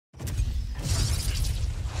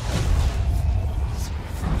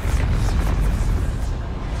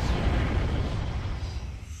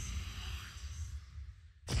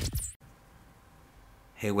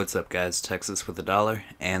Hey, what's up guys, Texas with a dollar,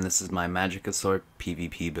 and this is my Magicka Sorcerer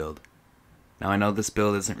PvP build. Now I know this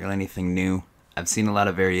build isn't really anything new. I've seen a lot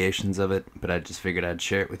of variations of it, but I just figured I'd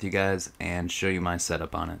share it with you guys and show you my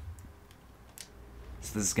setup on it.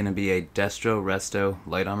 So this is going to be a Destro Resto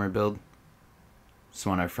light armor build.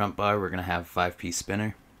 So on our front bar we're going to have 5-piece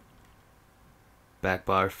spinner, back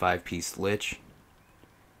bar 5-piece lich,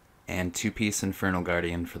 and 2-piece Infernal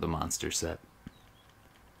Guardian for the monster set.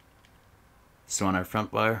 So on our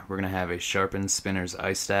front bar, we're going to have a sharpened spinner's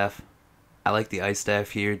ice staff. I like the ice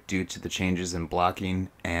staff here due to the changes in blocking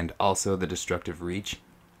and also the destructive reach.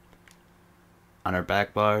 On our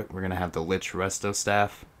back bar, we're going to have the Lich Resto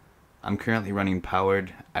staff. I'm currently running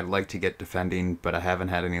powered. I'd like to get defending, but I haven't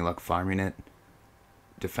had any luck farming it.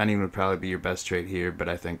 Defending would probably be your best trait here, but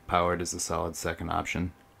I think powered is a solid second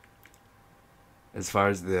option. As far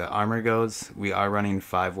as the armor goes, we are running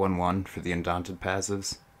 5-1-1 for the Undaunted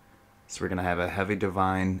passives. So we're going to have a Heavy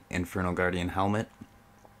Divine Infernal Guardian helmet,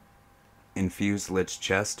 Infused Lich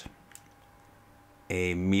chest,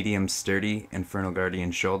 a Medium Sturdy Infernal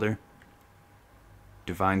Guardian shoulder,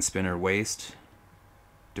 Divine Spinner waist,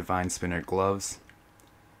 Divine Spinner gloves,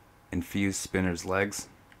 Infused Spinner's legs,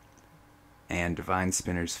 and Divine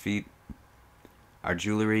Spinner's feet. Our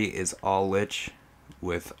jewelry is all Lich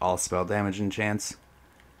with all spell damage enchants.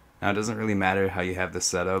 Now it doesn't really matter how you have this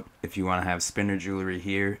set up, if you want to have spinner jewelry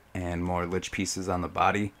here and more lich pieces on the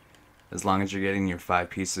body, as long as you're getting your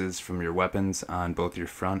 5 pieces from your weapons on both your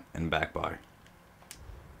front and back bar.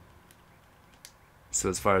 So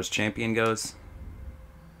as far as champion goes,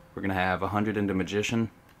 we're going to have 100 into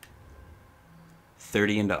Magician,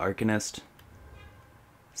 30 into Arcanist,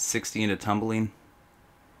 60 into Tumbling,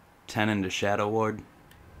 10 into Shadow Ward,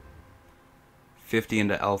 50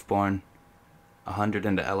 into Elfborn, 100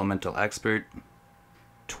 into Elemental Expert,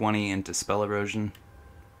 20 into Spell Erosion,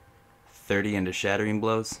 30 into Shattering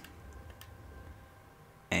Blows,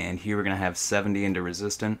 and here we're going to have 70 into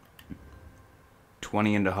Resistant,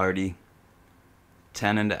 20 into Hardy,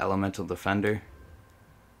 10 into Elemental Defender,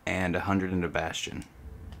 and 100 into Bastion.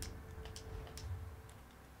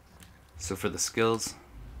 So for the skills,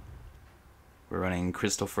 we're running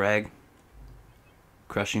Crystal Frag,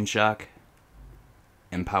 Crushing Shock,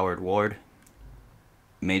 Empowered Ward,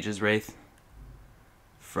 Mage's Wraith,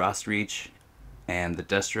 Frost Reach, and the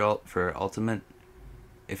Destro ult for ultimate.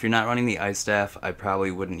 If you're not running the ice staff, I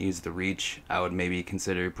probably wouldn't use the reach. I would maybe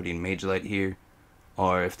consider putting Mage Light here,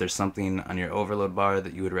 or if there's something on your overload bar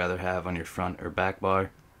that you would rather have on your front or back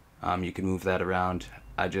bar, you can move that around.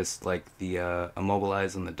 I just like the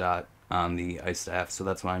immobilize and the dot on the ice staff, so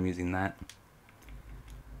that's why I'm using that.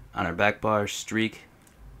 On our back bar, Streak,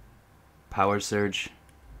 Power Surge,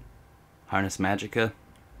 Harness Magicka,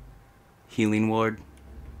 Healing Ward,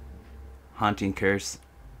 Haunting Curse,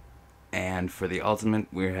 and for the ultimate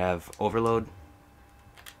we have Overload.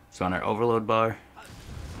 So on our overload bar,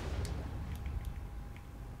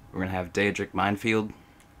 we're going to have Daedric Minefield,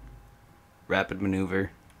 Rapid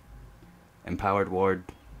Maneuver, Empowered Ward,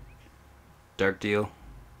 Dark Deal,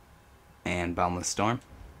 and Boundless Storm.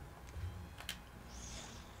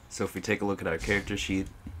 So if we take a look at our character sheet,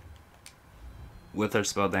 with our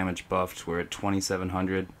spell damage buffed, we're at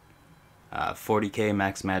 2700. 40k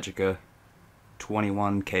max Magicka,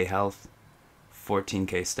 21k health,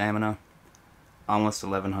 14k stamina, almost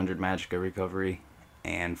 1100 Magicka recovery,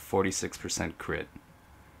 and 46% crit.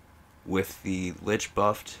 With the Lich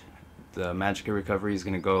buffed, the Magicka recovery is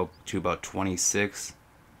going to go to about 26,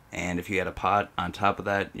 and if you add a pot on top of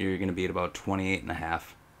that, you're going to be at about 28.5.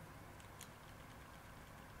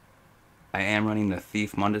 I am running the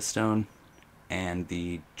Thief Mundus Stone and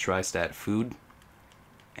the Tri-Stat Food,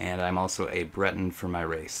 and I'm also a Breton for my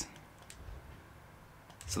race.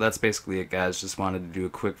 So that's basically it guys, just wanted to do a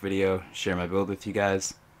quick video, share my build with you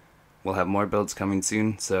guys. We'll have more builds coming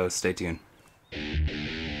soon, so stay tuned.